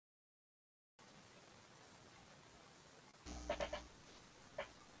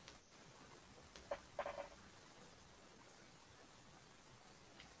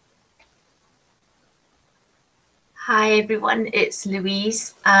Hi everyone, it's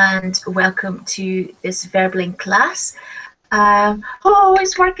Louise and welcome to this Verbling class.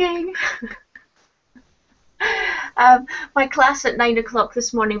 It's working! My class at 9 o'clock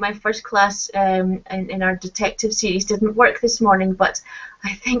this morning, my first class in our detective series didn't work this morning, but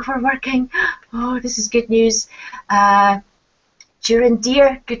I think we're working. Oh, this is good news. Duran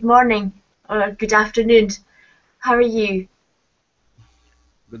dear, good morning or good afternoon. How are you?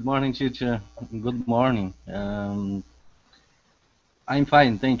 Good morning, teacher. Good morning. I'm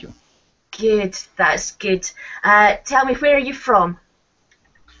fine, thank you. Good, that's good. Tell me, where are you from?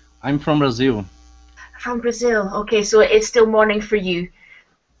 I'm from Brazil. From Brazil. Okay, so it's still morning for you.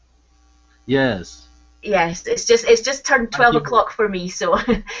 Yes. Yes, it's just turned 12 o'clock for me, so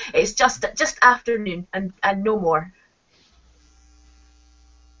it's just afternoon and no more.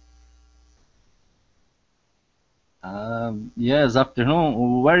 Yes,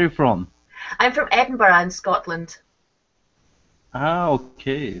 afternoon. Where are you from? I'm from Edinburgh in Scotland. Ah,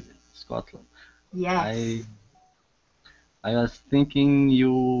 okay, Scotland. Yes. I was thinking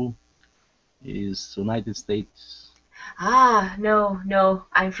you is United States. Ah, no,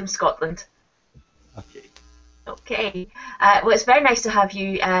 I'm from Scotland. Okay. Okay. Well, it's very nice to have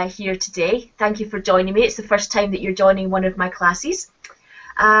you here today. Thank you for joining me. It's the first time that you're joining one of my classes.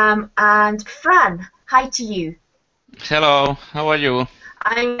 And Fran, hi to you. Hello, how are you?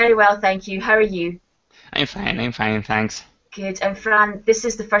 I'm very well, thank you. How are you? I'm fine, thanks. Good. And Fran, this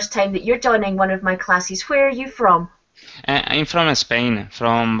is the first time that you're joining one of my classes. Where are you from? I'm from Spain,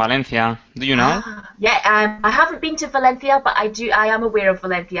 from Valencia. Do you know? Yeah, I haven't been to Valencia, but I am aware of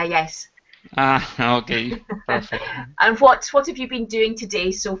Valencia, yes. Ah, okay, perfect. And what have you been doing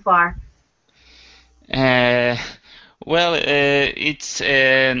today so far? Well, it's. Do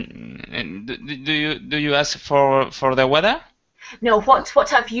you ask for the weather? No, what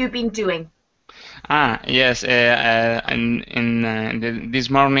have you been doing? Ah, yes. This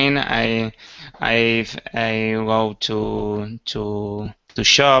morning, I go to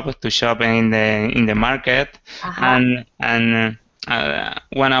shop in the market, and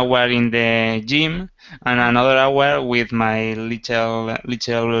 1 hour in the gym, and another hour with my little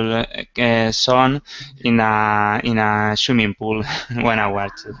son in a swimming pool. 1 hour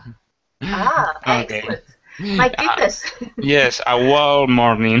too. Okay. Excellent. My goodness. Yes, a whole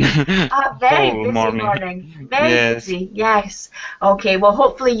morning. Very Whole busy morning. morning. Very Yes. busy, yes. Okay, well,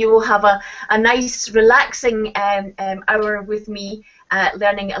 hopefully you will have a nice, relaxing hour with me,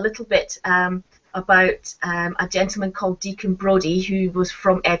 learning a little bit about a gentleman called Deacon Brodie, who was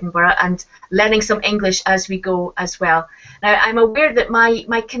from Edinburgh, and learning some English as we go as well. Now, I'm aware that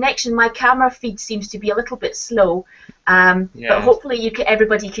my connection, my camera feed seems to be a little bit slow, but hopefully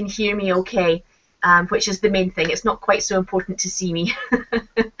everybody can hear me okay. Which is the main thing. It's not quite so important to see me.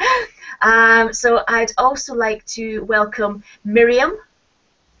 So I'd also like to welcome Miriam.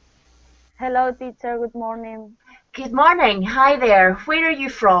 Hello, teacher. Good morning. Good morning. Hi there. Where are you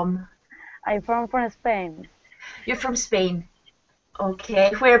from? I'm from Spain. You're from Spain.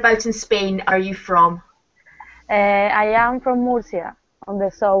 Okay. Whereabouts in Spain are you from? I am from Murcia, on the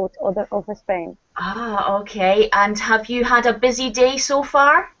south of Spain. Ah, okay. And have you had a busy day so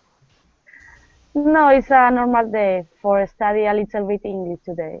far? No, it's a normal day for study a little bit English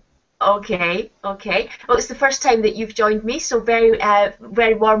today. Okay. Well, it's the first time that you've joined me, so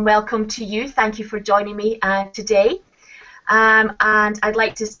very warm welcome to you. Thank you for joining me today. And I'd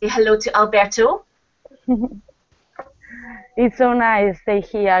like to say hello to Alberto. It's so nice to stay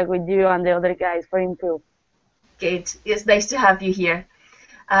here with you and the other guys for Improve. Good. It's nice to have you here.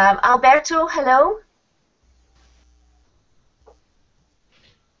 Alberto, hello.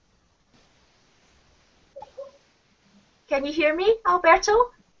 Can you hear me,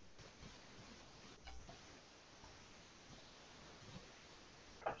 Alberto?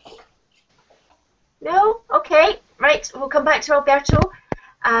 No? Okay. Right. We'll come back to Alberto.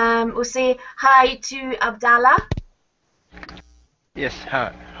 We'll say hi to Abdallah. Yes,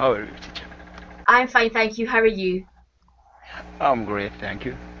 hi. How are you, teacher? I'm fine, thank you. How are you? I'm great, thank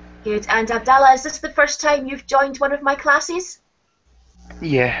you. Good. And Abdallah, is this the first time you've joined one of my classes?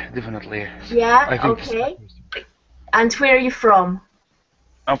 Yeah, definitely. Yeah, I think okay. And where are you from?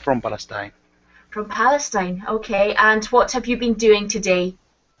 I'm from Palestine. From Palestine, okay. And what have you been doing today?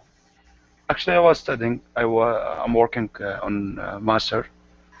 Actually, I was studying. I'm working on master.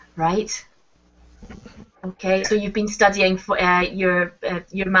 Right. Okay, so you've been studying for your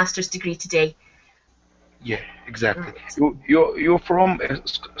master's degree today. Yeah, exactly. Right. You're from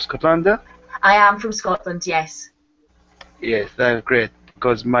Scotland? I am from Scotland, yes. Yes, that's great.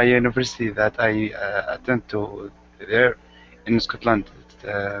 Because my university that I attend to there in Scotland,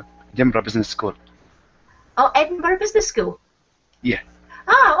 Edinburgh Business School. Oh, Edinburgh Business School. Yeah.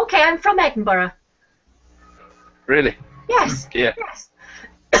 Ah, okay. I'm from Edinburgh. Really? Yes. Yeah. Yes.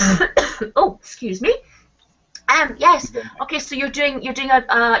 Oh, excuse me. Yes. Okay, so you're doing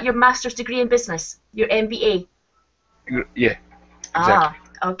your master's degree in business, your MBA. Yeah. Exactly. Ah,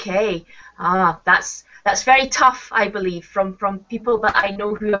 okay. Ah, that's very tough, I believe, from people that I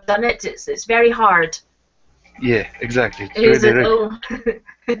know who have done it. It's very hard. Yeah, exactly. It's Is really, it?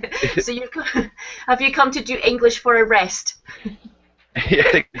 really. Oh. So have you come to do English for a rest?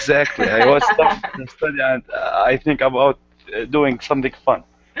 Yeah, exactly. I was studying and I think about doing something fun.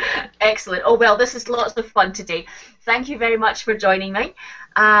 Excellent. Oh, well, this is lots of fun today. Thank you very much for joining me.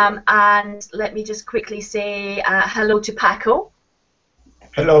 And let me just quickly say hello to Paco.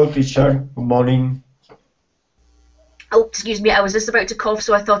 Hello, teacher. Good morning. Oh, excuse me. I was just about to cough,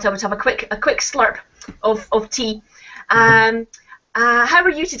 so I thought I would have a quick slurp of tea. How are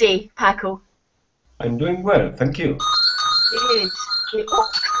you today, Paco? I'm doing well, thank you. Good. Good.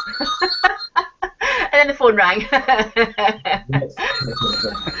 Oh. And then the phone rang. Yes.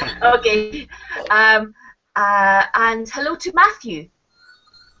 Okay. And hello to Matthew.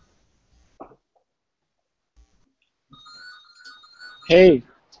 Hey,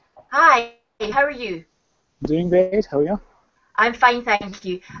 Hi. How are you? doing great. How are you? I'm fine, thank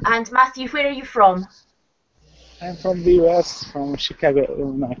you. And Matthew, where are you from? I'm from the US, from Chicago,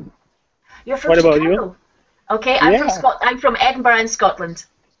 Illinois. You're from What about Chicago. you? Okay, I'm from Yeah. I'm from Edinburgh in Scotland.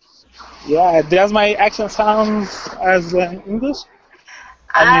 Yeah, does my accent sound as English?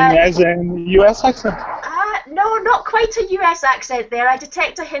 I mean, as an US accent? No, not quite a US accent there. I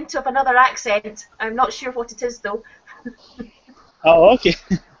detect a hint of another accent. I'm not sure what it is though. Oh, okay.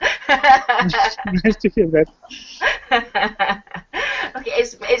 Nice to hear that. Okay,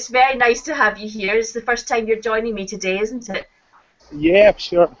 it's very nice to have you here. It's the first time you're joining me today, isn't it? Yeah,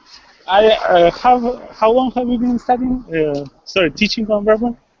 sure. How long have you been studying? Teaching on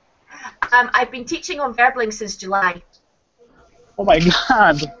verbal? I've been teaching on verbling since July. Oh my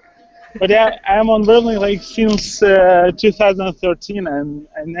God! But yeah, I'm on verbal like since 2013, and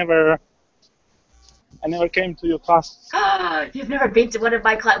I never came to your class. You've never been to one of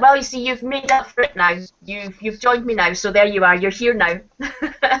my class. Well, you see, you've made up for it now. You've joined me now, so there you are. You're here now.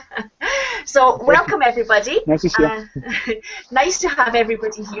 So welcome everybody. Nice to see you. Nice to have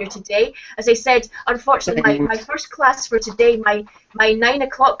everybody here today. As I said, unfortunately, my first class for today, my 9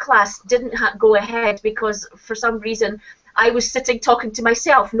 o'clock class didn't go ahead because for some reason I was sitting talking to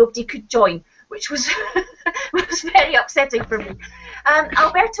myself. Nobody could join, which was was very upsetting for me.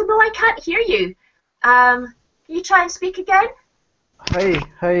 Alberto, no, I can't hear you. Can you try and speak again?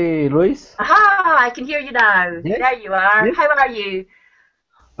 Hi, Luis. Aha, I can hear you now. Yes. There you are. Yes. How are you?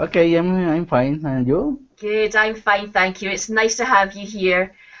 Okay, I'm fine. And you? Good, I'm fine, thank you. It's nice to have you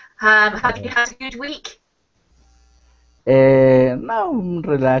here. Have you had a good week? Now I'm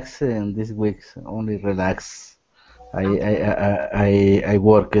relaxing this week. Only relax. I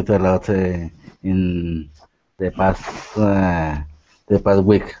worked a lot in the past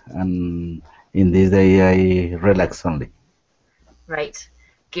week, and in this day I relax only. Right,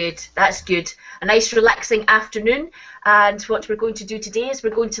 good, that's good. A nice relaxing afternoon, and what we're going to do today is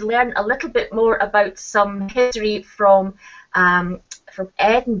we're going to learn a little bit more about some history from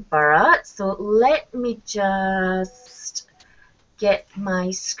Edinburgh. So let me just get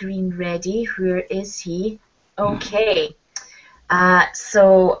my screen ready. Where is he? Okay,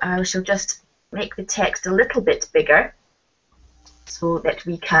 so I shall just make the text a little bit bigger so that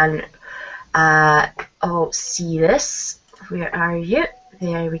we can all see this. Where are you?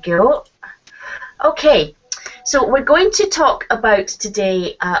 There we go. Okay, so we're going to talk about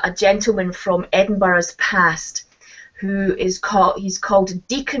today a gentleman from Edinburgh's past who is called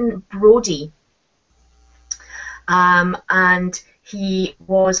Deacon Brodie. And he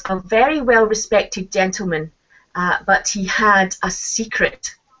was a very well-respected gentleman, but he had a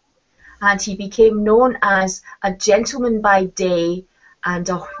secret, and he became known as a gentleman by day and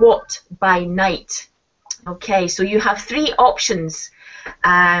a what by night. Okay, so you have three options.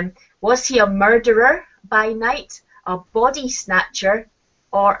 Was he a murderer by night, a body snatcher,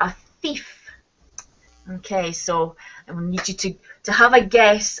 or a thief? Okay, so I need you to have a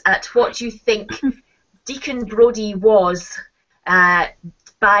guess at what you think Deacon Brodie was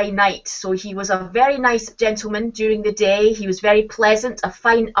by night. So he was a very nice gentleman during the day. He was very pleasant, a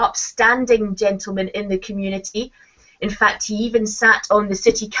fine, upstanding gentleman in the community. In fact, he even sat on the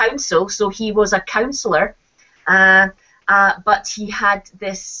city council, so he was a councillor. But he had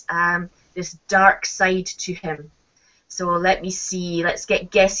this this dark side to him. So let me see. Let's get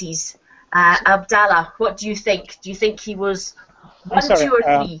guesses. Abdallah, what do you think? Do you think he was one, two, or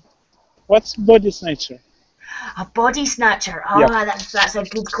three? What's body snatcher? A body snatcher. Oh, Yep. that's a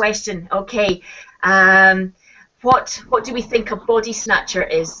good question. Okay. What do we think a body snatcher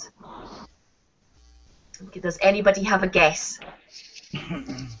is? Okay, does anybody have a guess?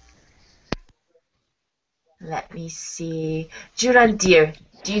 Let me see. Durandir,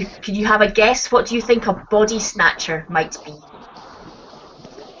 can you have a guess? What do you think a body snatcher might be?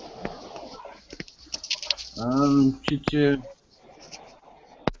 Teacher,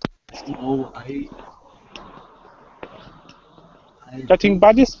 no, I Cutting think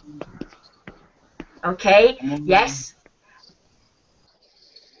bodies? Okay. someone, Yes.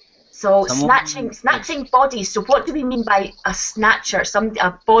 So someone, snatching bodies. So what do we mean by a snatcher?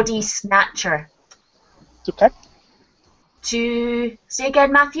 A body snatcher. To cut? To say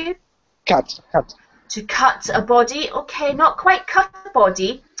again, Matthew? Cut. To cut a body. Okay, not quite cut a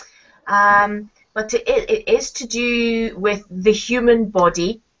body, but it is to do with the human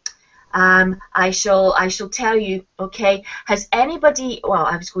body. I shall tell you. Okay, has anybody? Well,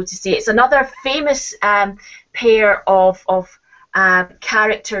 I was going to say it's another famous pair of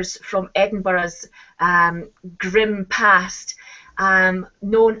characters from Edinburgh's grim past,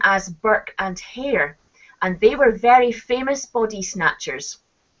 known as Burke and Hare, and they were very famous body snatchers.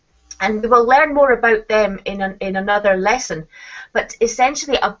 And we will learn more about them in another lesson. But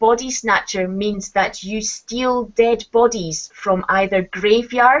essentially, a body snatcher means that you steal dead bodies from either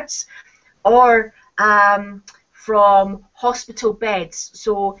graveyards or from hospital beds.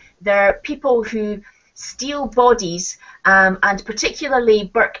 So there are people who steal bodies, and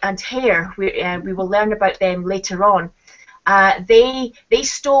particularly Burke and Hare, we will learn about them later on. They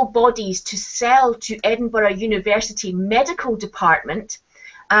stole bodies to sell to Edinburgh University Medical Department,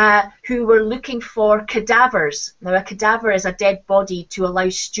 who were looking for cadavers. Now, a cadaver is a dead body to allow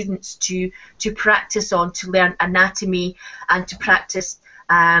students to practice on, to learn anatomy and to practice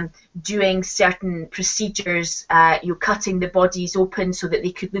doing certain procedures, cutting the bodies open so that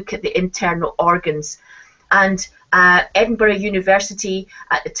they could look at the internal organs. And Edinburgh University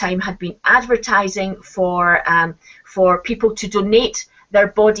at the time had been advertising for people to donate their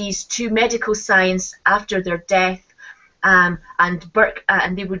bodies to medical science after their death. And Burke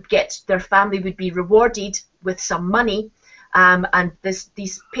and their family would be rewarded with some money, and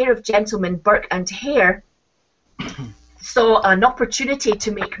these pair of gentlemen, Burke and Hare, saw an opportunity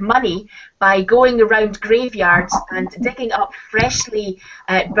to make money by going around graveyards and digging up freshly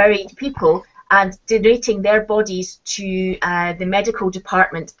buried people and donating their bodies to the medical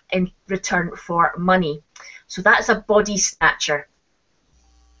department in return for money. So that's a body snatcher.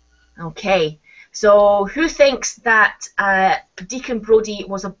 Okay. So who thinks that Deacon Brodie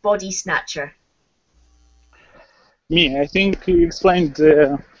was a body snatcher? Me. I think you explained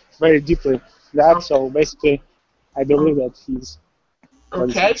very deeply that, so basically I believe that he's...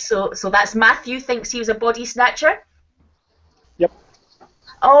 Okay, so that's Matthew thinks he was a body snatcher? Yep.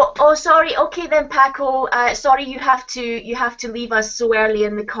 Oh, sorry. Okay then, Paco. Sorry, you have to leave us so early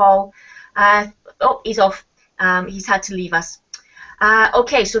in the call. Oh, he's off. He's had to leave us.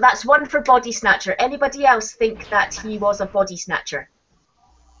 Okay, so that's one for body snatcher. Anybody else think that he was a body snatcher?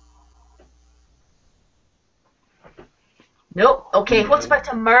 No? Okay, what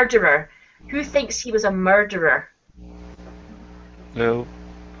about a murderer? Who thinks he was a murderer? No.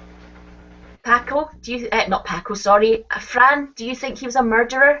 Paco? Not Paco, sorry. Fran, do you think he was a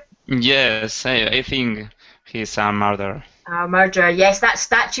murderer? Yes, I think he's a murderer. A murderer, yes. That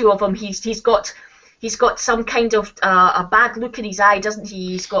statue of him, he's got some kind of a bad look in his eye, doesn't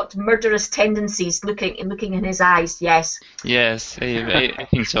he? He's got murderous tendencies looking in his eyes. Yes. Yes, I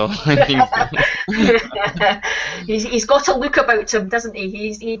think so. I think so. He's got a look about him, doesn't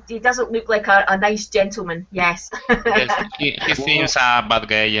he? He doesn't look like a nice gentleman. Yes. Yes, he seems a bad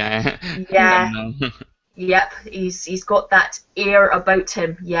guy. Yeah. Yeah. Yep. He's got that air about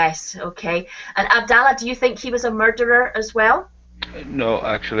him. Yes. Okay. And Abdallah, do you think he was a murderer as well? No,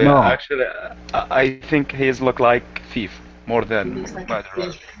 actually, No. I think he look like thief more than He looks like a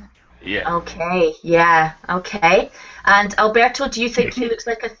murderer. thief. Yeah. Okay. Yeah. Okay. And Alberto, do you think he looks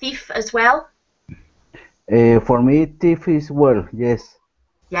like a thief as well? For me, thief is well, yes.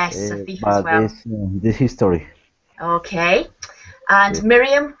 Yes, a thief as But well. this history. Okay. And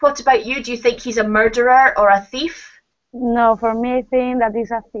Miriam, what about you? Do you think he's a murderer or a thief? No, for me, I think that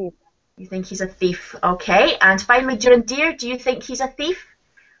is a thief. You think he's a thief. Okay. And finally, Durandir, do you think he's a thief?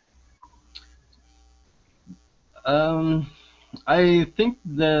 I think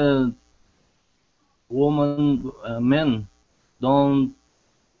the men don't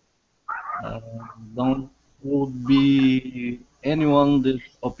would be anyone the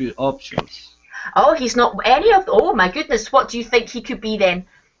options. Oh, he's not any of. Oh my goodness, what do you think he could be then?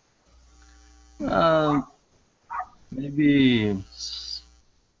 Maybe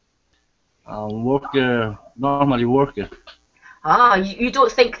worker, normally worker. Ah, you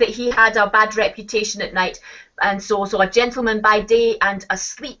don't think that he had a bad reputation at night, and so a gentleman by day and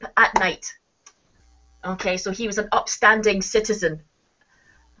asleep at night. Okay, so he was an upstanding citizen.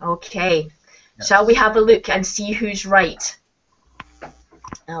 Okay, yes. Shall we have a look and see who's right?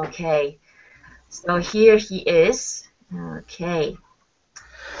 Okay, so here he is. Okay,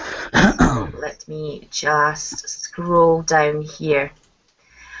 so let me just scroll down here.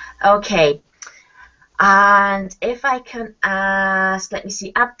 Okay. And if I can ask, let me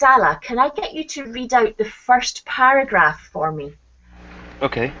see, Abdallah, can I get you to read out the first paragraph for me?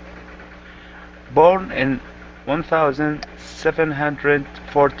 Okay. Born in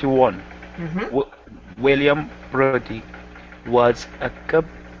 1741, William Brodie was a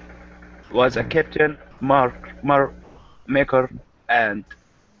captain, maker, and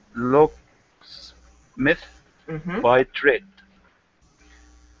locksmith by trade.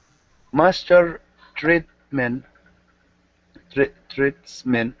 Master tradesman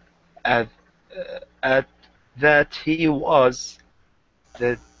at that he was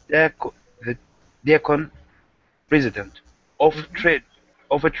the Deacon President of a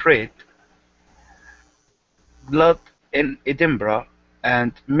trade blood in Edinburgh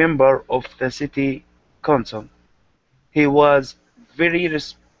and member of the City Council. He was very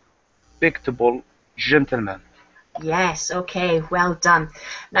respectable gentleman. Yes, okay, well done.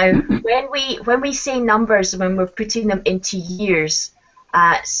 Now, when we say numbers, when we're putting them into years,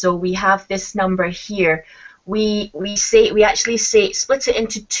 so we have this number here. We actually say split it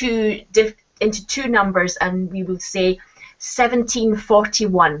into two numbers, and we will say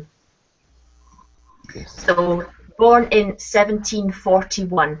 1741. Yes. So born in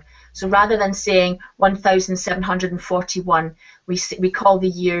 1741. So rather than saying 1741, we call the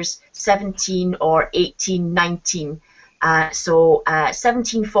years 17 or 18, 19. So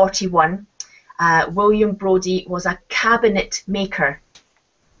 1741, William Brodie was a cabinet maker.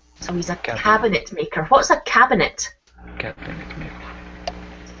 So he's a cabinet maker. What's a cabinet? Cabinet maker.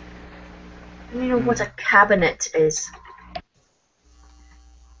 Do you know what a cabinet is?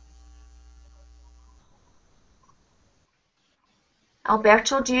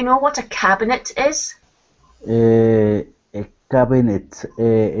 Alberto, do you know what a cabinet is? A cabinet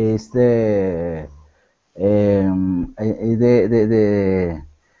is the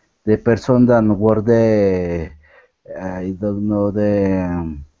person that work the I don't know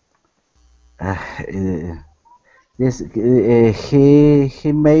the yes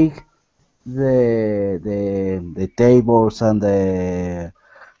he make the tables and I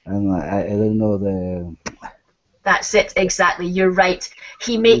don't know the. That's it, exactly. You're right.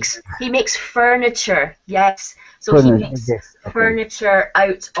 He makes furniture. Yes. So furniture, he makes yes. Okay. Furniture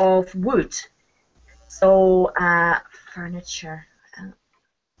out of wood. So furniture.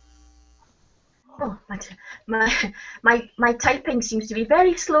 Oh, my typing seems to be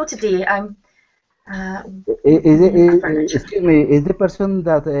very slow today. I'm. Excuse me. Is the person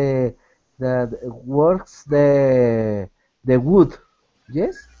that that works the wood?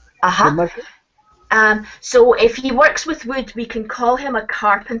 Yes. So if he works with wood, we can call him a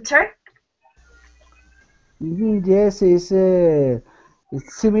carpenter. Yes, it's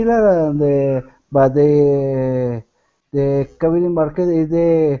similar, and but the cabinet market is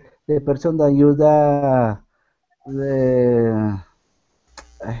the person that use the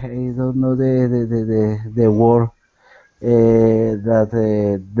I don't know the word that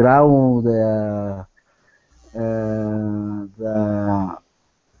draw the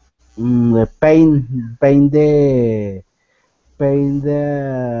paint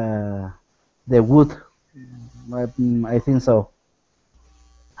the wood. I think so.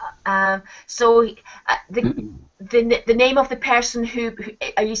 So the name of the person who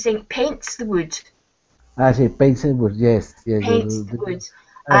are you saying paints the wood? She paints the wood. Yes, yes. Paints the wood.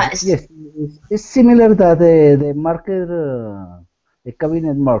 Yes, it's similar to the marker, the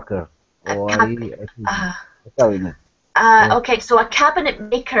cabinet marker. A cabinet. Okay, so a cabinet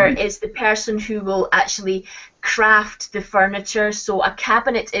maker is the person who will actually craft the furniture. So a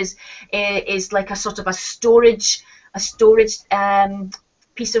cabinet is like a sort of a storage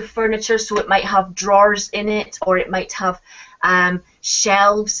piece of furniture. So it might have drawers in it, or it might have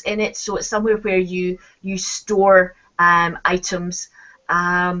shelves in it. So it's somewhere where you store items.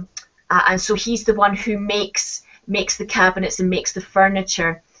 And so he's the one who makes the cabinets and makes the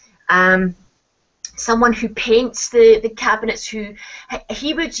furniture. Someone who paints the cabinets, he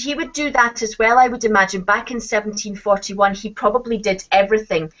would do that as well, I would imagine. Back in 1741, he probably did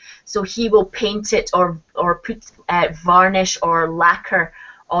everything. So he will paint it or put varnish or lacquer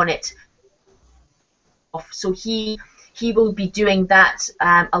on it. off. So he will be doing that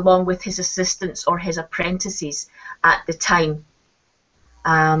along with his assistants or his apprentices at the time.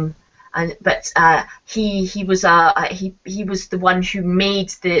 He was the one who made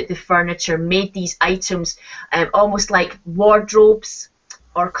the furniture, made these items, almost like wardrobes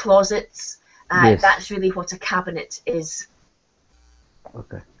or closets. Yes. That's really what a cabinet is.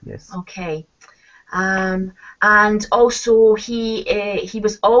 Okay. Yes. Okay. And also he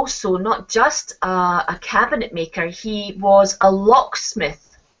was also not just a cabinet maker, he was a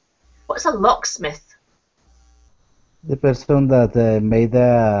locksmith. What's a locksmith? The person that made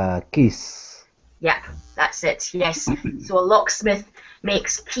the keys. Yeah, that's it, yes. So a locksmith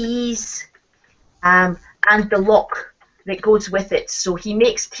makes keys and the lock that goes with it. So he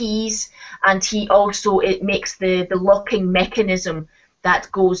makes keys, and it makes the locking mechanism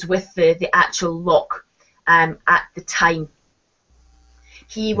that goes with the actual lock at the time.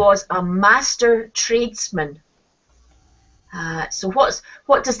 He was a master tradesman. So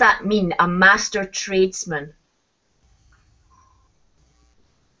what does that mean, a master tradesman?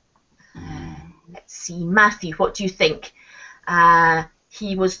 Let's see, Matthew, what do you think?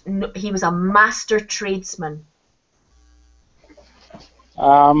 He was a master tradesman.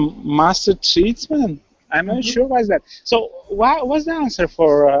 Master tradesman? I'm not sure what's that. So what's the answer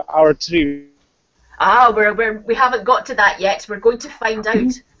for our trivia? We haven't got to that yet. We're going to find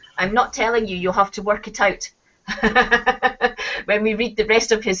out. I'm not telling you. You'll have to work it out when we read the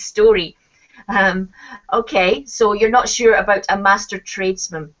rest of his story. Okay, so you're not sure about a master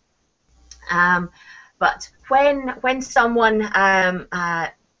tradesman. But when someone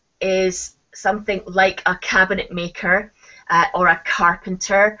is something like a cabinet maker or a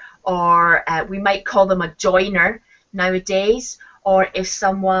carpenter, or we might call them a joiner nowadays, or if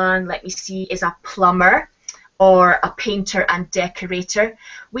someone, let me see, is a plumber or a painter and decorator,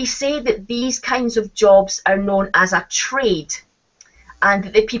 we say that these kinds of jobs are known as a trade, and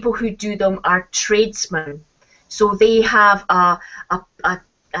that the people who do them are tradesmen. So they have a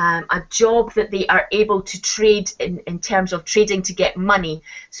job that they are able to trade in terms of trading to get money.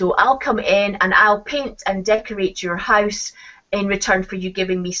 So I'll come in and I'll paint and decorate your house in return for you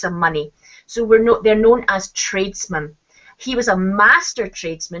giving me some money. So they're known as tradesmen. He was a master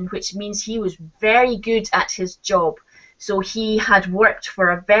tradesman, which means he was very good at his job. So he had worked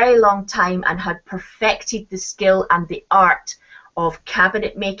for a very long time and had perfected the skill and the art of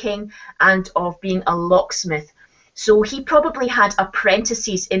cabinet making and of being a locksmith. So he probably had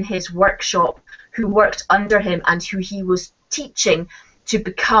apprentices in his workshop who worked under him and who he was teaching to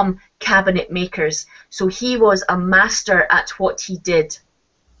become cabinet makers. So he was a master at what he did.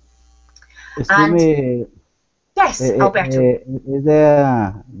 Yes, Alberto. Is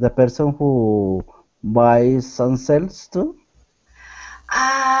the person who buys and sells too?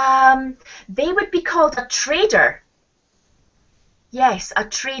 They would be called a trader. Yes, a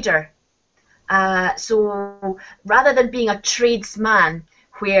trader. So rather than being a tradesman,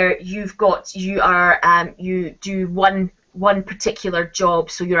 where you do one particular job,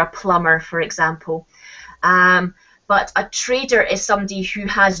 so you're a plumber, for example. But a trader is somebody who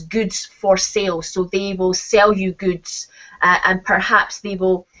has goods for sale, so they will sell you goods, and perhaps you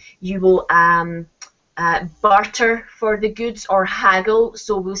will barter for the goods or haggle.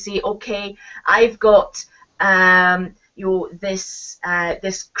 So we'll say, okay, I've got this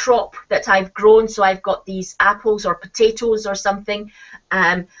crop that I've grown, so I've got these apples or potatoes or something.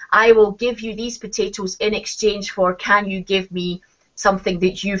 I will give you these potatoes in exchange for, can you give me something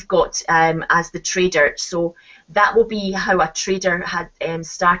that you've got as the trader? So that will be how a trader had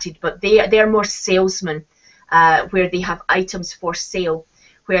started, but they're more salesmen, where they have items for sale,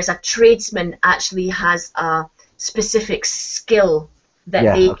 whereas a tradesman actually has a specific skill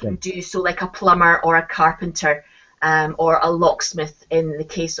that they can do, so like a plumber or a carpenter, or a locksmith in the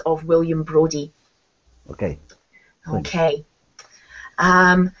case of William Brodie. Okay. Okay.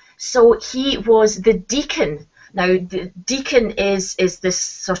 So he was the deacon. Now, the deacon is this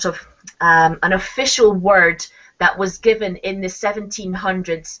sort of an official word that was given in the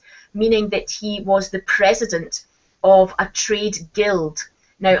 1700s, meaning that he was the president of a trade guild.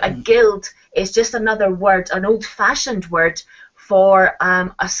 Now, a guild is just another word, an old-fashioned word for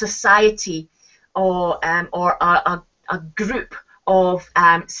a society or a group of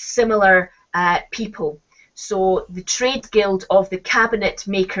similar people. So the trade guild of the Cabinet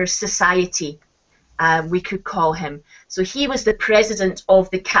Makers Society, we could call him. So he was the president of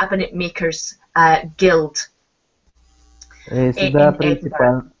the Cabinet Makers Guild. Is the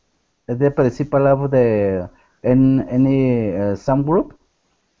principal of any some group?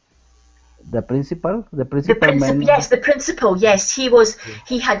 the principal, The principal, yes, the principal, yes.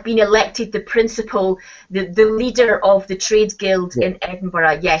 He had been elected the principal, the leader of the trade guild in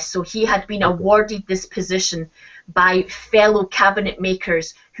Edinburgh, yes. So he had been awarded this position by fellow cabinet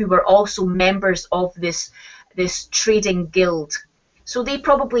makers who were also members of this trading guild. So they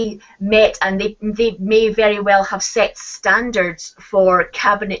probably met, and they may very well have set standards for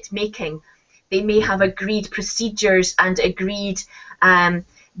cabinet making. They may have agreed procedures and agreed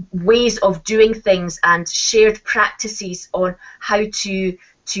ways of doing things and shared practices on how to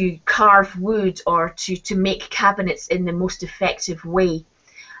carve wood or to make cabinets in the most effective way.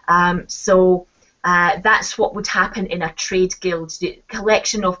 So that's what would happen in a trade guild, the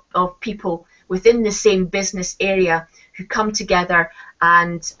collection of people within the same business area who come together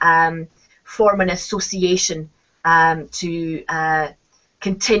and form an association to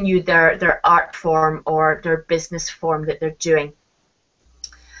continue their art form or their business form that they're doing.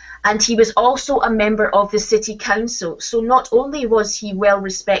 And he was also a member of the city council. So not only was he well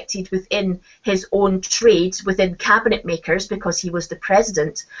respected within his own trade, within cabinet makers, because he was the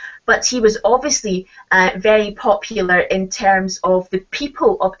president, but he was obviously very popular in terms of the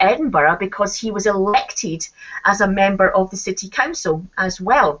people of Edinburgh, because he was elected as a member of the city council as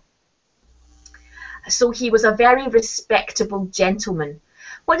well. So he was a very respectable gentleman.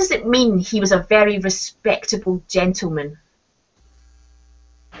 What does it mean he was a very respectable gentleman?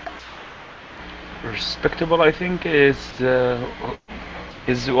 Respectable, I think, he's very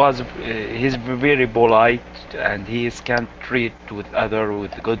polite, and he can treat with other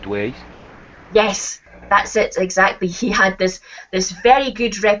with good ways. Yes, that's it, exactly. He had this very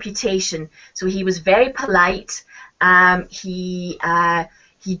good reputation. So he was very polite. He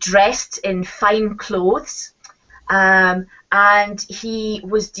dressed in fine clothes, and he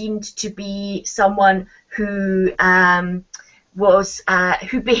was deemed to be someone who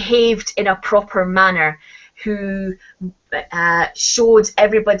who behaved in a proper manner, who showed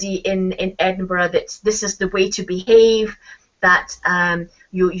everybody in Edinburgh that this is the way to behave, that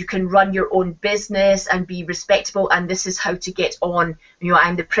you can run your own business and be respectable, and this is how to get on. You know,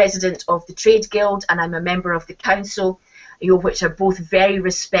 I'm the president of the Trade Guild and I'm a member of the council, you know, which are both very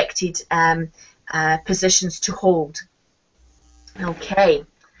respected positions to hold. Okay.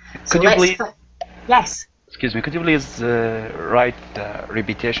 Could you please? Yes. Excuse me, could you please write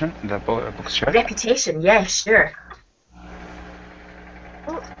reputation in the box chart? Reputation, yeah, sure.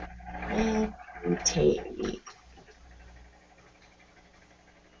 Oh, I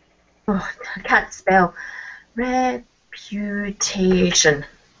can't spell. Reputation.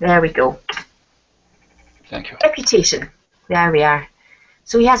 There we go. Thank you. Reputation. There we are.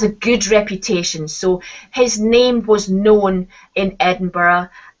 So he has a good reputation. So his name was known in Edinburgh,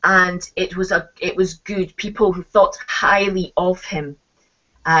 and it was good. People who thought highly of him.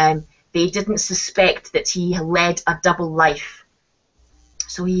 They didn't suspect that he led a double life.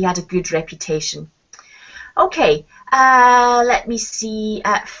 So he had a good reputation. Okay, let me see.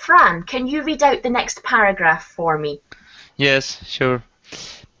 Fran, can you read out the next paragraph for me? Yes, sure.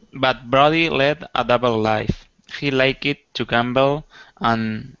 But Brodie led a double life. He liked to gamble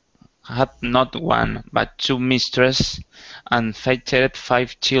and had not one but two mistresses, and fathered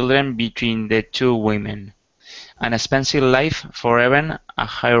 5 children between the 2 women. An expensive life for even a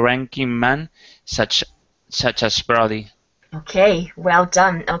high-ranking man such as Brodie. Okay, well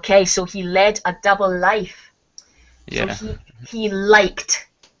done. Okay, so he led a double life. Yeah. So he liked.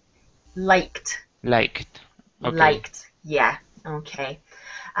 Okay. Liked, yeah. Okay.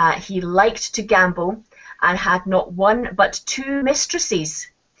 He liked to gamble and had not one but 2 mistresses,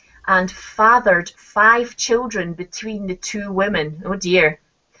 and fathered 5 children between the 2 women. Oh dear.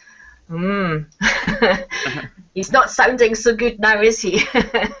 He's not sounding so good now, is he? Yes,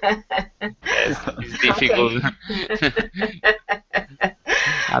 it's difficult.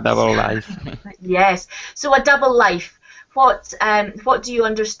 A double life. Yes. So a double life. What do you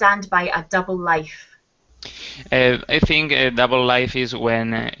understand by a double life? I think a double life is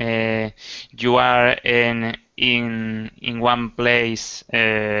when you are in one place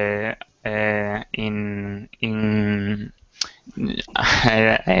I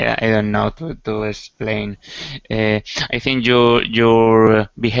don't know to explain. I think your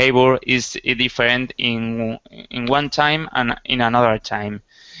behavior is different in one time and in another time.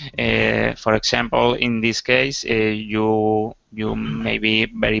 For example, in this case, you may be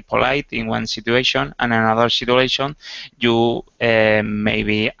very polite in one situation, and another situation you may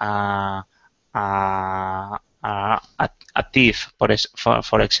be a thief,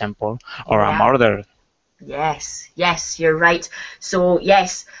 for example, or a murderer. Yes, yes, you're right. So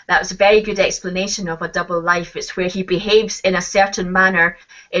yes, that was a very good explanation of a double life. It's where he behaves in a certain manner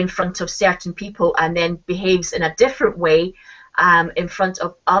in front of certain people and then behaves in a different way in front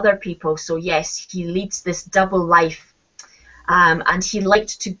of other people. So yes, he leads this double life, and he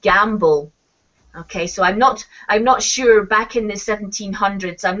liked to gamble. Okay, so I'm not sure back in the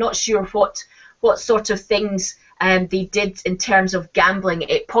 1700s. I'm not sure what sort of things they did in terms of gambling.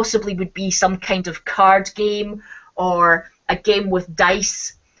 It possibly would be some kind of card game or a game with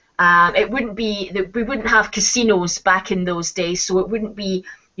dice. It wouldn't be, we wouldn't have casinos back in those days, so it wouldn't be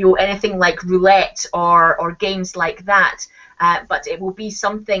anything like roulette or games like that. But it will be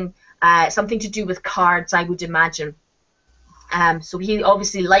something to do with cards, I would imagine. So he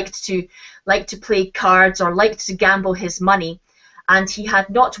obviously liked to play cards or liked to gamble his money, and he had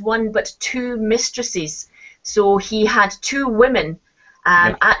not one but two mistresses. So he had two women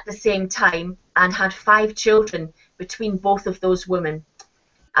at the same time and had 5 children between both of those women.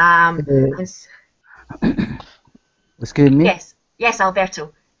 Uh, Excuse me, Yes, yes,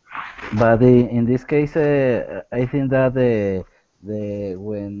 Alberto. but in this case, I think that the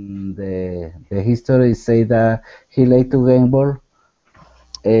when the history say that he liked to gamble,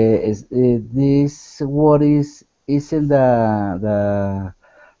 this word isn't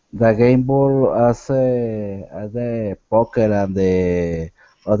the game ball as the poker and the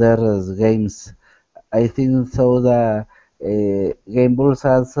other games. I think so that game balls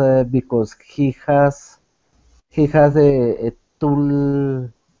has because he has a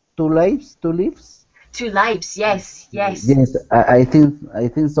two lives. 2 lives, yes, yes, Yes, I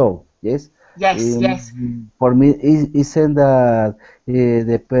think so. Yes. yes, yes. For me, isn't that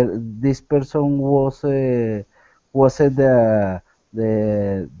this person wasn't the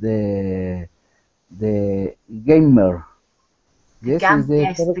the gamer. Yes, is the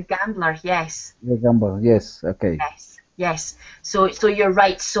Yes, the gambler, yes. the gambler. Yes, okay. Yes, yes. So you're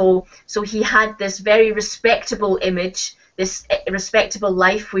right. So he had this very respectable image, this respectable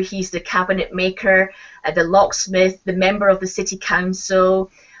life where he's the cabinet maker, the locksmith, the member of the city council,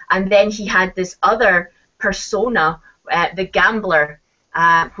 and then he had this other persona, the gambler,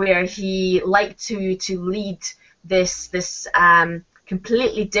 where he liked to lead this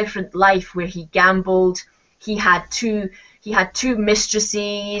completely different life where he gambled. He had two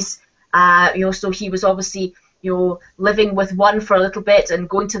mistresses. So he was obviously, living with one for a little bit and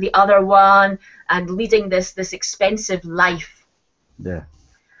going to the other one and leading this expensive life. Yeah.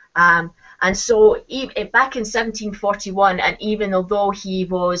 And so back in 1741, and even although he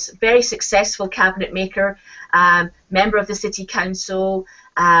was very successful cabinet maker, member of the city council,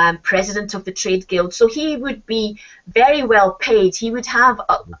 president of the trade guild, so he would be very well paid. He would have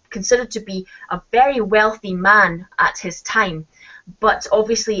considered to be a very wealthy man at his time. But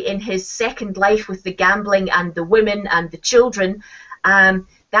obviously in his second life with the gambling and the women and the children,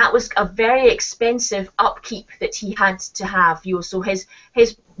 that was a very expensive upkeep that he had to have. So his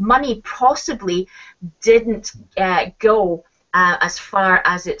money possibly didn't go as far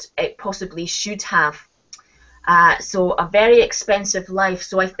as it possibly should have. So a very expensive life.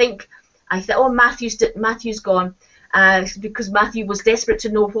 So I thought, oh, Matthew's gone, because Matthew was desperate to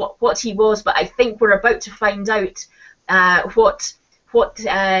know what he was. But I think we're about to find out what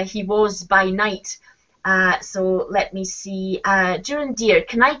he was by night. So let me see. Duran dear,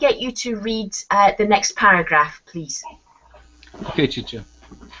 can I get you to read the next paragraph, please? Okay, teacher.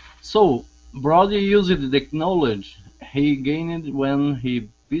 So, Brodie used the knowledge he gained when he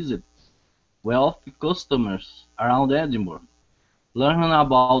visited wealthy customers around Edinburgh, learning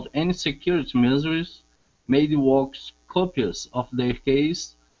about any security measures, made works copies of their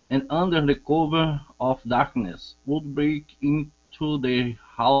case, and under the cover of darkness would break into their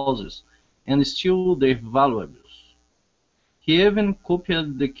houses and steal their valuables. He even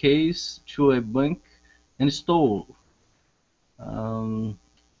copied the case to a bank and stole um,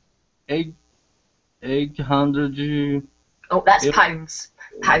 800. Oh, that's pounds.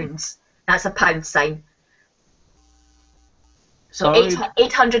 Pounds. That's a pound sign. So Sorry.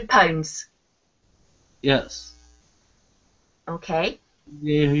 800 pounds. Yes. Okay.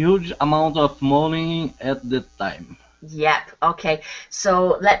 A huge amount of money at the time. Yep. Okay.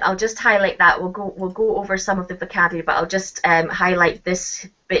 So I'll just highlight that. We'll go over some of the vocabulary, but I'll just highlight this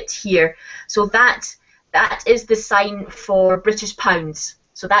bit here. So that is the sign for British pounds.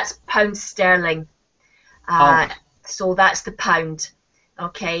 So that's pounds sterling. So that's the pound.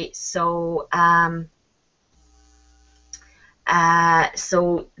 Okay. So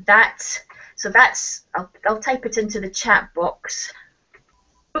that's I'll type it into the chat box.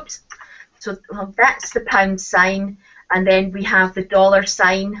 Oops. So that's the pound sign, and then we have the dollar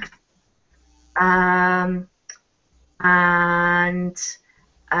sign. and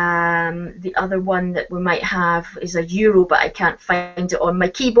the other one that we might have is a euro, but I can't find it on my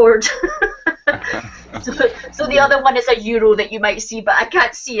keyboard. So the other one is a euro that you might see, but I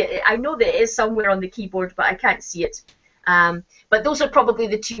can't see it. I know that it is somewhere on the keyboard, but I can't see it. But those are probably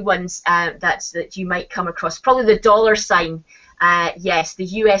the two ones that you might come across. Probably the dollar sign. Yes, the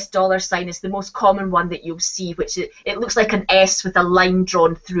US dollar sign is the most common one that you'll see, which it looks like an S with a line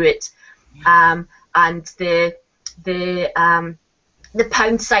drawn through it. And the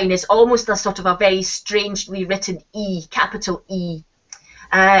pound sign is almost a sort of a very strangely written E, capital E.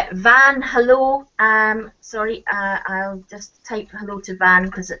 Van, hello. Sorry, I'll just type hello to Van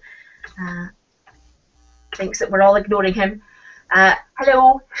because it thinks that we're all ignoring him.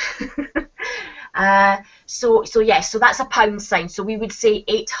 Hello. So yes, so that's a pound sign. So we would say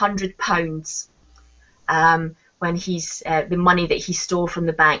 £800 when he's the money that he stole from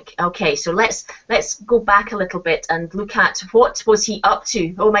the bank. Okay, so let's go back a little bit and look at what was he up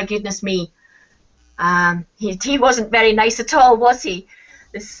to. Oh my goodness me, he wasn't very nice at all, was he?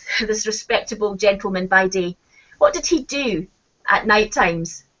 This respectable gentleman by day. What did he do at night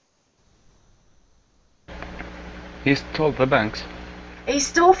times? He stole the banks. He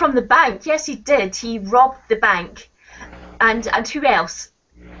stole from the bank. Yes, he did. He robbed the bank. And who else?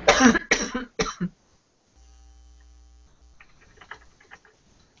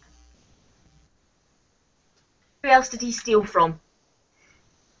 Who else did he steal from?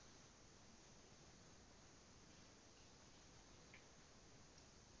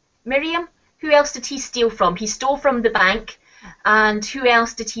 Miriam, who else did he steal from? He stole from the bank. And who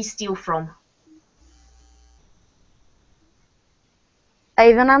else did he steal from?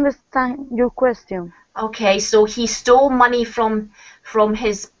 I don't understand your question. Okay, so he stole money from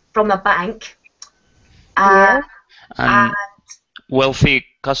a bank. Yes. And wealthy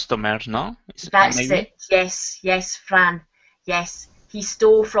customers, no? That's Maybe? it. Yes, Fran. Yes, he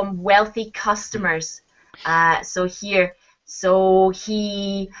stole from wealthy customers. So he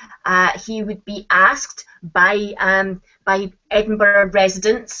would be asked by Edinburgh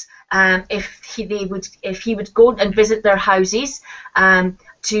residents if he would go and visit their houses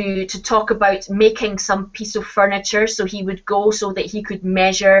to talk about making some piece of furniture. So he would go so that he could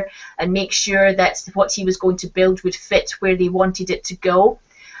measure and make sure that what he was going to build would fit where they wanted it to go.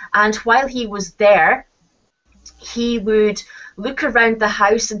 And while he was there, he would look around the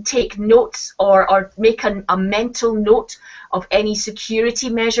house and take notes or make a mental note of any security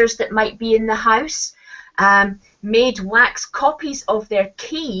measures that might be in the house, made wax copies of their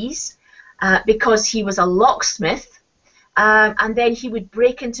keys because he was a locksmith, and then he would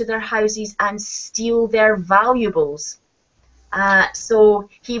break into their houses and steal their valuables. So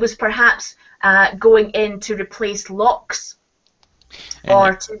he was perhaps going in to replace locks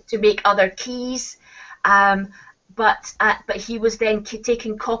or to make other keys. But he was then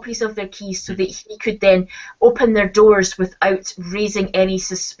taking copies of their keys so that he could then open their doors without raising any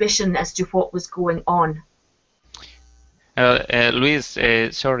suspicion as to what was going on. Luis,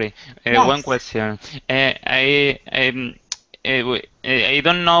 sorry, Yes. one question. I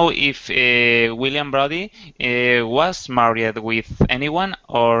don't know if William Brodie was married with anyone,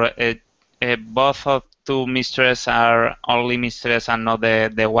 or both of two mistresses are only mistress and not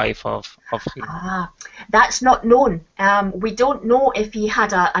the wife of him. That's not known. We don't know if he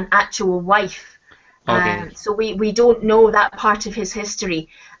had an actual wife. Okay. So we don't know that part of his history.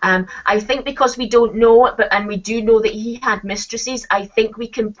 I think because we don't know, and we do know that he had mistresses, I think we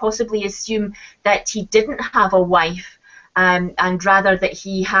can possibly assume that he didn't have a wife, and rather that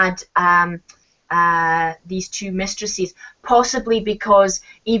he had these two mistresses, possibly because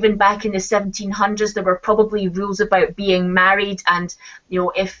even back in the 1700s there were probably rules about being married, and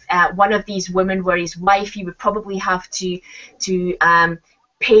if one of these women were his wife, he would probably have to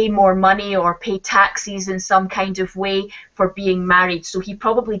pay more money or pay taxes in some kind of way for being married. So he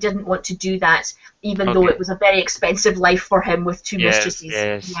probably didn't want to do that, even though it was a very expensive life for him with two mistresses.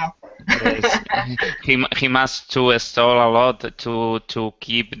 Yes. Yeah. Yes. He must to stole a lot to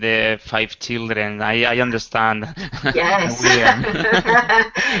keep the 5 children. I understand. Yes. William.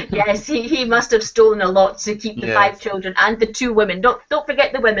 Yes, he must have stolen a lot to keep the 5 children and the 2 women. Don't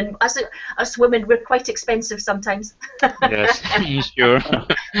forget the women. Us women, we're quite expensive sometimes. Yes, sure.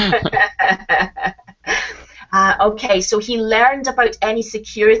 Okay, so he learned about any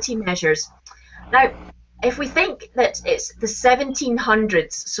security measures. Now, if we think that it's the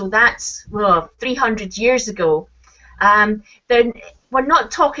 1700s, so that's 300 years ago, then we're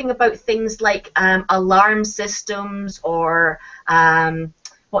not talking about things like alarm systems or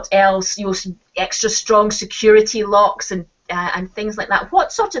what else, extra strong security locks and and things like that.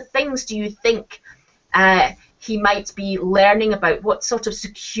 What sort of things do you think he might be learning about? What sort of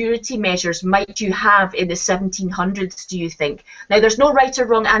security measures might you have in the 1700s, do you think? Now, there's no right or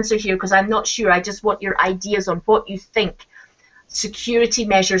wrong answer here because I'm not sure. I just want your ideas on what you think security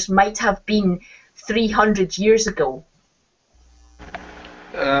measures might have been 300 years ago.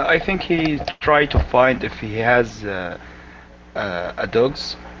 I think he tried to find if he has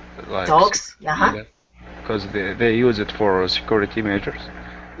dogs. Like, Dogs, because they use it for security measures.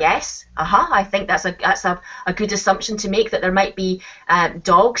 Yes, I think that's a good assumption to make, that there might be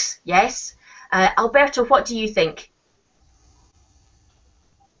dogs. Yes, Alberto, what do you think?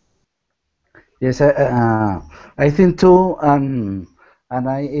 Yes, I think too, and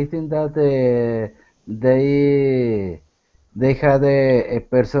I think that they had a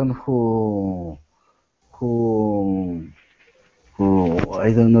person who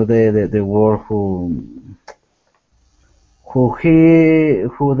I don't know the word,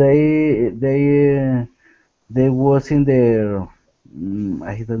 they was in their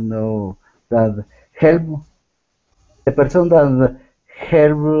I don't know, that help the person that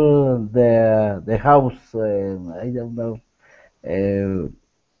help the house, I don't know,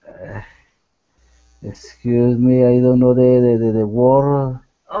 excuse me, I don't know the word.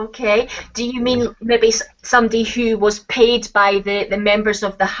 Okay. Do you mean maybe somebody who was paid by the members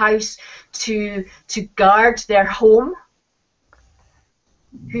of the house to guard their home?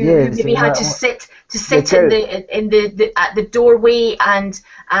 Who Yes, maybe had to sit in the at the doorway and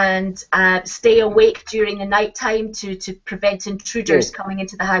stay awake during the night time to prevent intruders yes. coming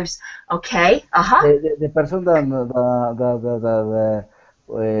into the house. Okay. The person that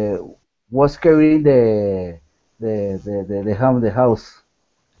was carrying the house.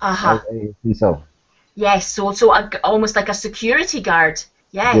 I think so. Yes, so almost like a security guard.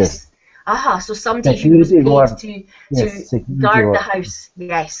 Yes. So somebody who was Security paid guard. to Security guard the guard. house.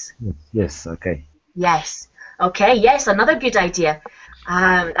 Yes. Yes. Okay. Yes. Okay. Yes, another good idea.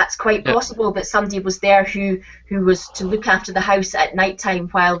 That's quite possible that somebody was there who was to look after the house at night time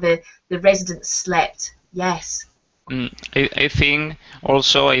while the residents slept. Yes. I think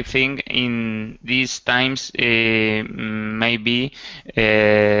also, in these times maybe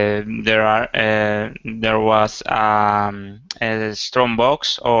there was a strong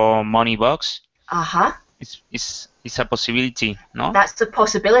box or money box. It's a possibility, no? That's a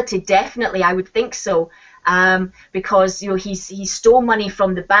possibility, definitely. I would think so, because he stole money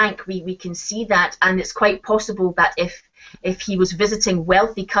from the bank. We can see that, and it's quite possible that if he was visiting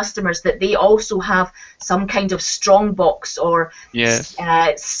wealthy customers, that they also have some kind of strong box or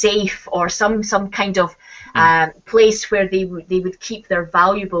safe or some kind of place where they would keep their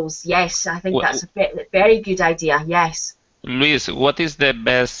valuables. Yes, I think that's a very good idea. Yes. Luis, what is the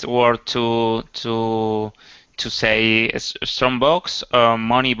best word to say? A strong box,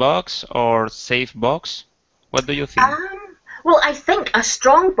 money box, or safe box? What do you think? Well, I think a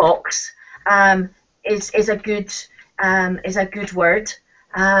strong box is a good word.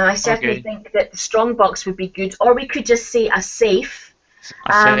 I certainly think that the strong box would be good, or we could just say a safe.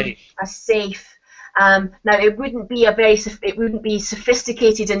 A safe. Now, it wouldn't be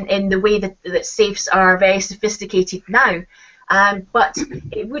sophisticated in the way that safes are very sophisticated now, but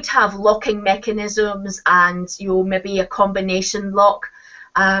it would have locking mechanisms and maybe a combination lock.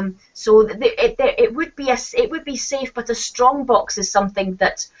 So it would be safe, but a strong box is something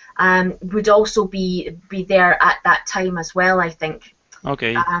that would also be there at that time as well, I think.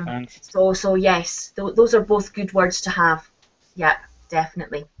 Okay. Thanks. So yes, those are both good words to have. Yeah,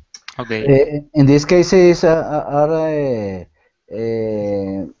 definitely. Okay. In these cases, are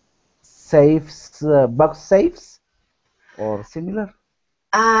safes, box safes, or similar?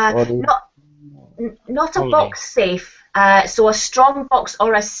 Not a box safe. So a strong box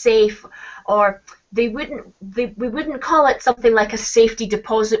or a safe, or we wouldn't call it something like a safety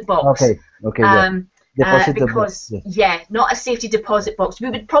deposit box. Okay. Deposit because box. Not a safety deposit box. We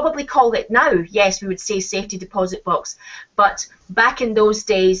would probably call it now. Yes, we would say safety deposit box. But back in those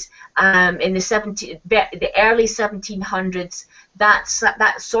days, in the early 1700s, that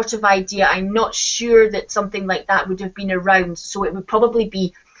sort of idea, I'm not sure that something like that would have been around. So it would probably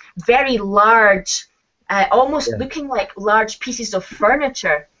be very large, almost looking like large pieces of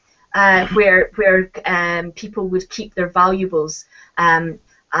furniture, where people would keep their valuables.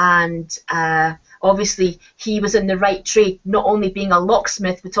 Obviously, he was in the right trade, not only being a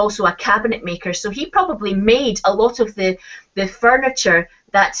locksmith, but also a cabinet maker. So he probably made a lot of the furniture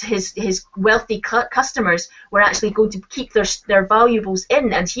that his wealthy customers were actually going to keep their valuables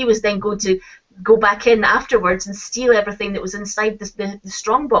in, and he was then going to go back in afterwards and steal everything that was inside the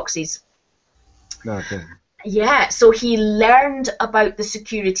strong boxes. Okay. Yeah, so he learned about the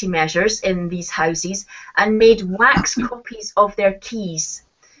security measures in these houses and made wax copies of their keys.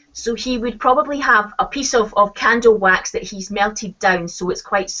 So he would probably have a piece of candle wax that he's melted down so it's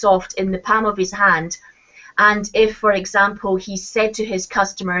quite soft in the palm of his hand. And if, for example, he said to his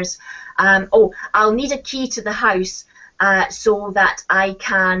customers, oh, I'll need a key to the house so that I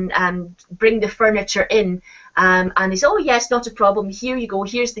can bring the furniture in. And they say, oh, yes, not a problem. Here you go.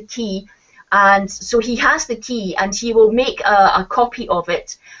 Here's the key. And so he has the key, and he will make a copy of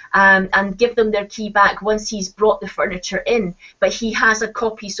it and give them their key back once he's brought the furniture in. But he has a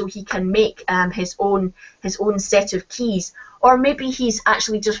copy so he can make his own set of keys. Or maybe he's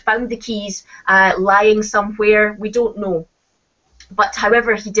actually just found the keys lying somewhere. We don't know. But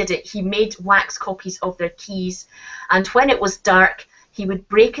however he did it, he made wax copies of their keys. And when it was dark, he would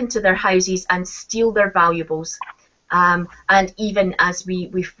break into their houses and steal their valuables. And even, as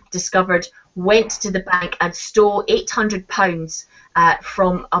we've discovered, went to the bank and stole £800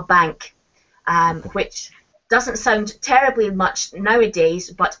 from a bank, which doesn't sound terribly much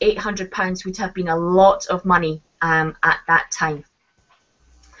nowadays, but £800 would have been a lot of money at that time.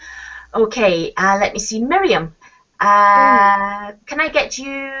 Okay, let me see, Miriam. Can I get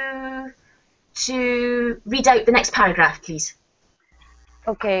you to read out the next paragraph, please?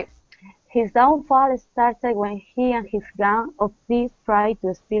 Okay. His downfall started when he and his gang of thieves tried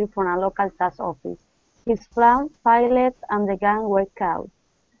to steal from a local tax office. His plan failed and the gang were caught,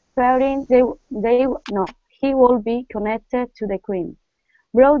 fearing he would be connected to the crime.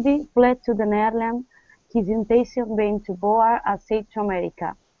 Brodie fled to the Netherlands, his intention being to board a sail to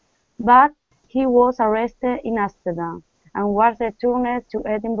America. But he was arrested in Amsterdam and was returned to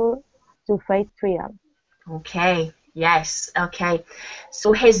Edinburgh to face trial. Okay. Yes, okay.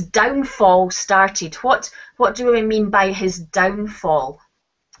 So his downfall started. What do we mean by his downfall?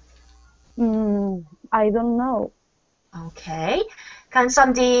 I don't know. Okay. Can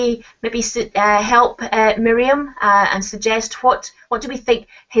somebody maybe help Miriam and suggest what do we think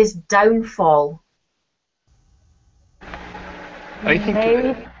his downfall? I think.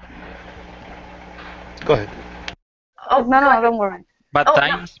 Maybe. Go ahead. Oh no, don't worry. Bad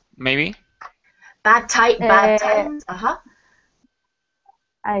times, no. Maybe. Bad times.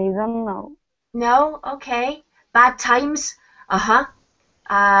 I don't know. No. Okay. Bad times.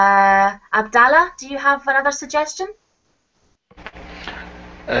 Abdallah, do you have another suggestion?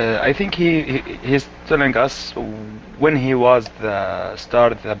 I think he's telling us when he was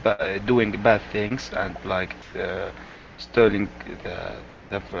doing bad things and like stealing the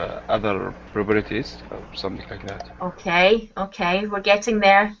other properties or something like that. Okay, we're getting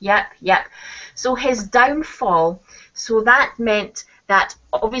there. Yep. So his downfall. So that meant that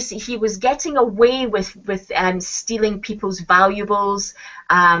obviously he was getting away with stealing people's valuables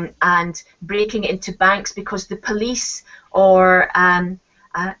and breaking into banks because the police, or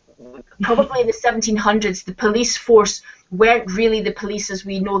probably in the 1700s, the police force weren't really the police as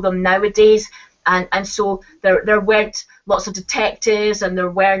we know them nowadays, and so there weren't lots of detectives, and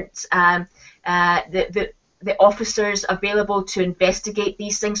there weren't the officers available to investigate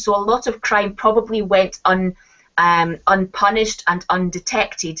these things. So a lot of crime probably went unpunished and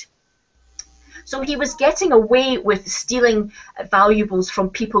undetected. So he was getting away with stealing valuables from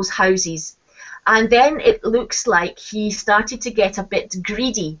people's houses. And then it looks like he started to get a bit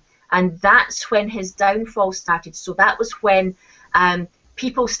greedy, and that's when his downfall started. So that was when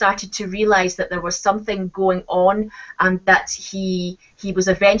people started to realize that there was something going on, and that he was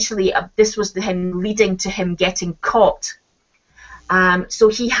eventually, this was him leading to him getting caught. So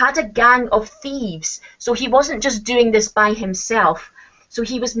he had a gang of thieves. So he wasn't just doing this by himself. So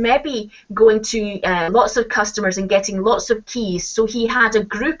he was maybe going to lots of customers and getting lots of keys. So he had a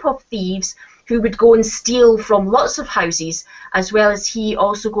group of thieves who would go and steal from lots of houses, as well as he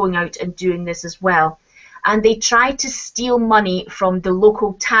also going out and doing this as well. And they tried to steal money from the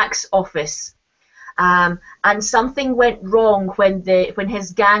local tax office. And something went wrong when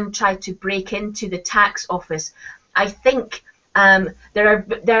his gang tried to break into the tax office. I think there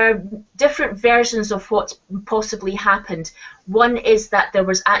are different versions of what possibly happened. One is that there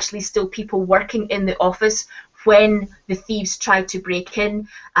was actually still people working in the office when the thieves tried to break in,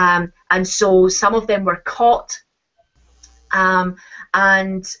 and so some of them were caught,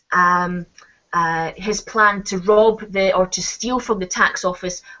 his plan to rob or to steal from the tax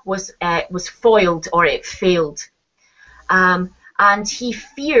office was foiled, or it failed. And he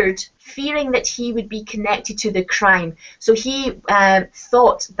fearing that he would be connected to the crime. So he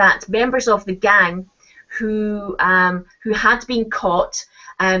thought that members of the gang who had been caught,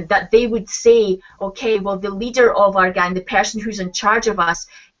 that they would say, okay, well, the leader of our gang, the person who's in charge of us,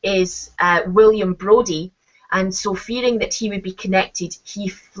 is William Brodie, and so fearing that he would be connected, he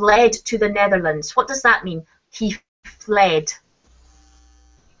fled to the Netherlands. What does that mean? He fled.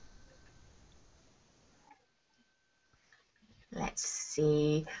 Let's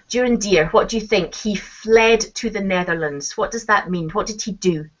see. Duran Deer, what do you think? He fled to the Netherlands. What does that mean? What did he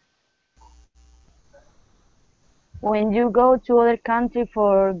do? When you go to other country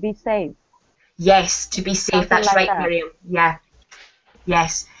for be safe. Yes, to be safe. Something That's like right, that. Miriam. Yeah.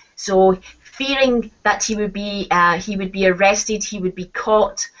 Yes. So fearing that he would be arrested, he would be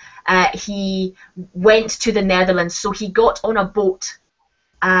caught, he went to the Netherlands. So he got on a boat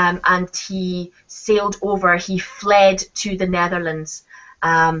and he sailed over. He fled to the Netherlands.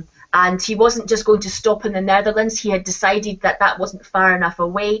 And he wasn't just going to stop in the Netherlands. He had decided that that wasn't far enough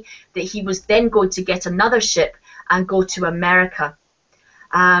away, that he was then going to get another ship and go to America.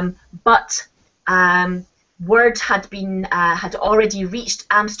 But word had already reached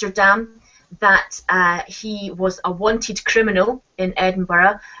Amsterdam that he was a wanted criminal in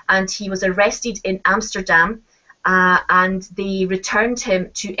Edinburgh, and he was arrested in Amsterdam, and they returned him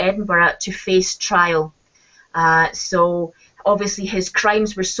to Edinburgh to face trial. So obviously his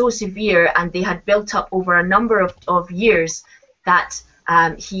crimes were so severe and they had built up over a number of years that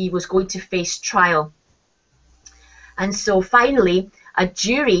he was going to face trial. And so finally a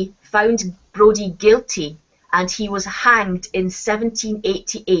jury found Brodie guilty, and he was hanged in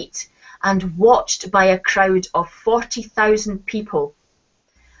 1788 and watched by a crowd of 40,000 people.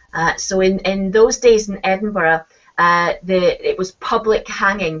 So in those days in Edinburgh, it was public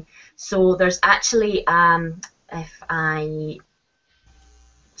hanging. So there's actually, if I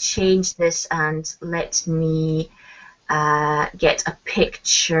change this and let me get a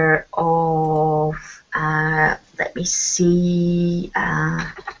picture of, let me see,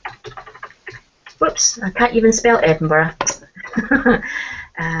 whoops, I can't even spell Edinburgh.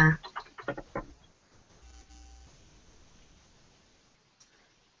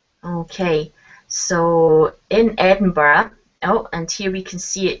 Okay, so in Edinburgh, oh, and here we can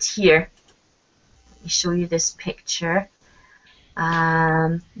see it here. Let me show you this picture.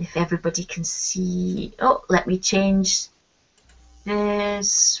 If everybody can see, oh, let me change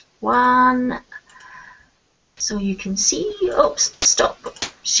this one so you can see. Oops, stop,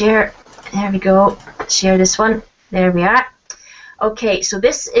 share, there we go, share this one, there we are. Okay, so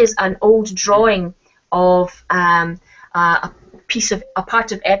this is an old drawing of a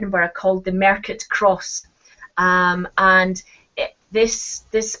part of Edinburgh called the Mercat Cross, and this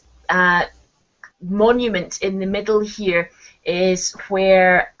monument in the middle here is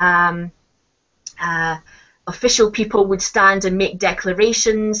where official people would stand and make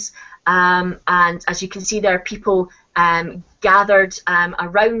declarations, and as you can see there are people gathered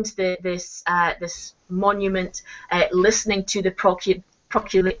around this monument, listening to the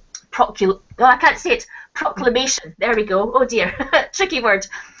I can't say it, proclamation. There we go. Oh dear, tricky word.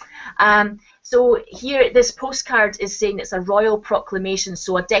 So here, this postcard is saying it's a royal proclamation,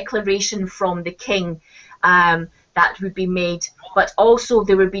 so a declaration from the king that would be made. But also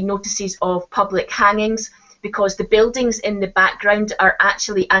there would be notices of public hangings, because the buildings in the background are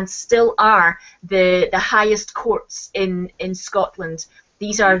actually, and still are, the highest courts in Scotland.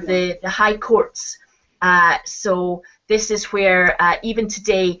 These are the high courts. So this is where, even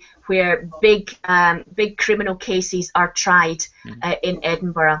today, where big criminal cases are tried in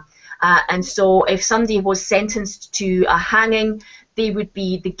Edinburgh. And so if somebody was sentenced to a hanging,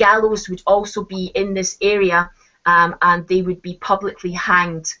 the gallows would also be in this area, and they would be publicly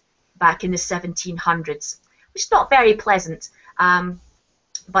hanged back in the 1700s, which is not very pleasant,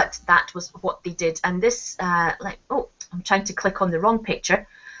 but that was what they did. And this, oh, I'm trying to click on the wrong picture.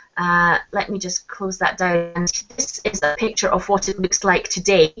 Let me just close that down. This is a picture of what it looks like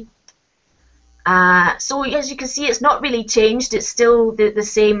today. So as you can see, it's not really changed. It's still the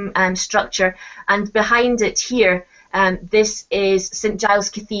same structure. And behind it here, this is St Giles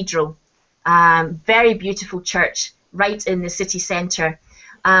Cathedral. Very beautiful church right in the city centre.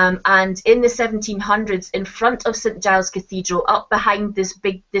 And in the 1700s, in front of St Giles Cathedral, up behind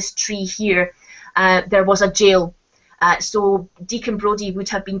this tree here, there was a jail. So Deacon Brodie would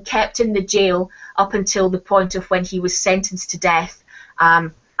have been kept in the jail up until the point of when he was sentenced to death,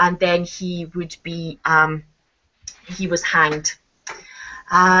 and then he would be he was hanged.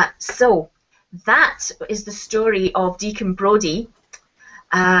 So that is the story of Deacon Brodie.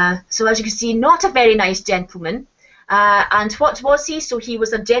 So as you can see, not a very nice gentleman. And what was he? So he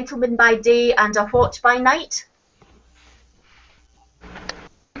was a gentleman by day and a what by night?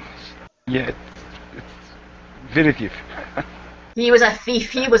 Yeah, it's very thief. He was a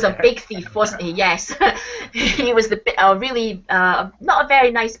thief. He was a big thief, wasn't he? Yes. He was really not a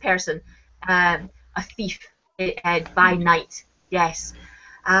very nice person. A thief. by night. Yes.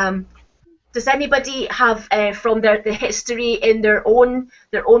 Does anybody have from the history in their own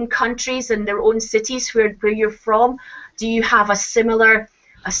countries and their own cities where you're from? Do you have a similar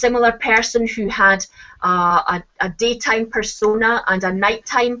person who had a daytime persona and a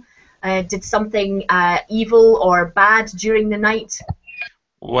nighttime did something evil or bad during the night?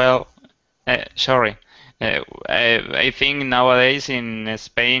 Well, sorry. I think nowadays in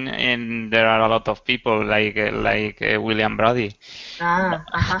Spain, there are a lot of people like William Brodie.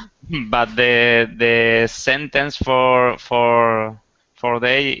 But the sentence for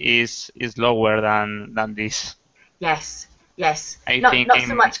day is lower than this. Yes, yes. I Not think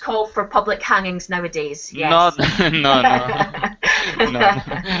so much call for public hangings nowadays. Yes. Not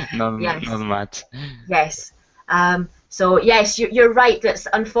no Yes. not much. Yes. So yes, you're right. That's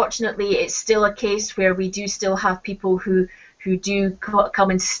unfortunately it's still a case where we do still have people who do come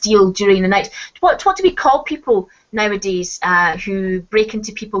and steal during the night. What do we call people nowadays who break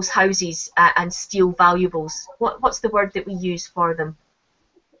into people's houses and steal valuables? What's the word that we use for them?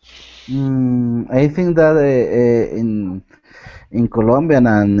 I think that in Colombia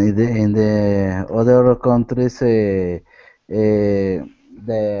and in the other countries, the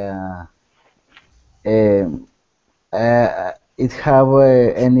it have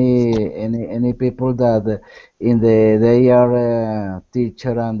any people that they are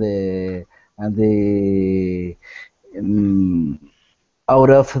teacher and the out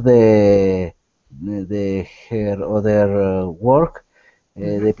of her other work,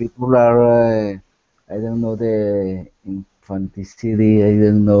 the people are I don't know the infanticide, I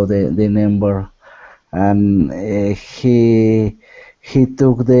don't know the number, and he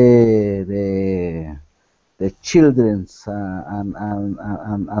took the children's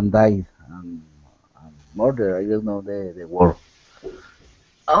and died and murder. I don't know the word.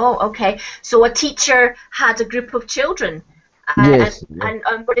 Oh, okay. So a teacher had a group of children, Yes. and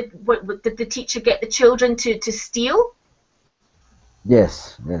what did the teacher get the children to steal?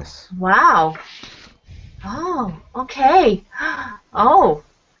 Yes. Yes. Wow. Oh, okay. Oh,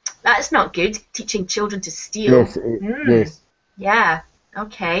 that's not good. Teaching children to steal. Yes. Yes. Yeah.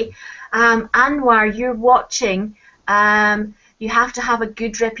 Okay. Anwar, you're watching. You have to have a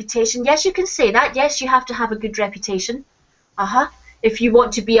good reputation. Yes, you can say that. Yes, you have to have a good reputation. If you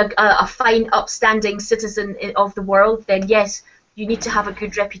want to be a fine, upstanding citizen of the world, then yes, you need to have a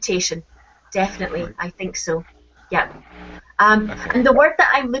good reputation. Definitely, I think so. Yeah. And the word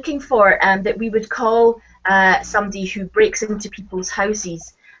that I'm looking for, that we would call somebody who breaks into people's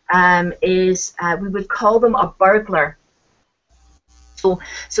houses, is we would call them a burglar. So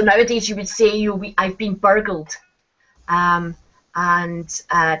nowadays you would say, I've been burgled. And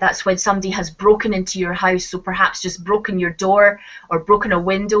that's when somebody has broken into your house, so perhaps just broken your door or broken a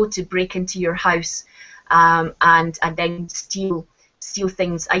window to break into your house, and then steal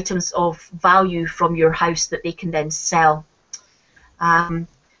things, items of value from your house that they can then sell.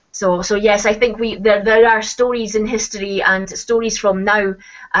 So yes, I think there are stories in history and stories from now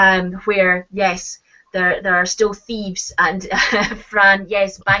where yes, there are still thieves and Fran,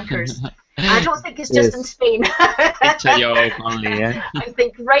 yes, bankers. I don't think it's just in Spain. It's a joke only, yeah. I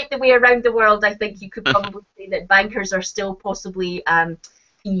think right the way around the world, I think you could probably say that bankers are still possibly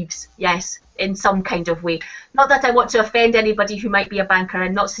thieves, yes, in some kind of way. Not that I want to offend anybody who might be a banker.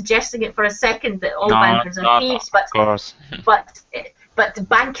 I'm not suggesting it for a second that all bankers are thieves, of course. but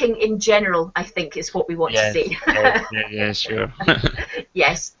banking in general, I think, is what we want to say. Yes, sure.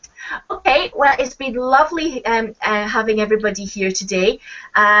 Yes. Okay, well, it's been lovely having everybody here today.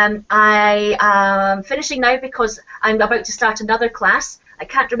 I am finishing now because I'm about to start another class. I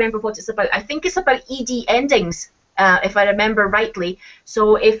can't remember what it's about. I think it's about ED endings, if I remember rightly.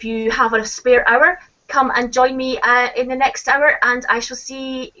 So if you have a spare hour, come and join me in the next hour, and I shall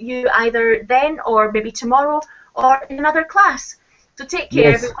see you either then or maybe tomorrow or in another class. So take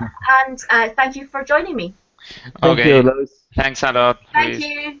care, everyone, and thank you for joining me. Okay. Thanks a lot. Thank Luis.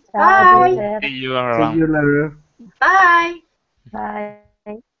 you. Bye. See you around. See you later. Bye. Bye.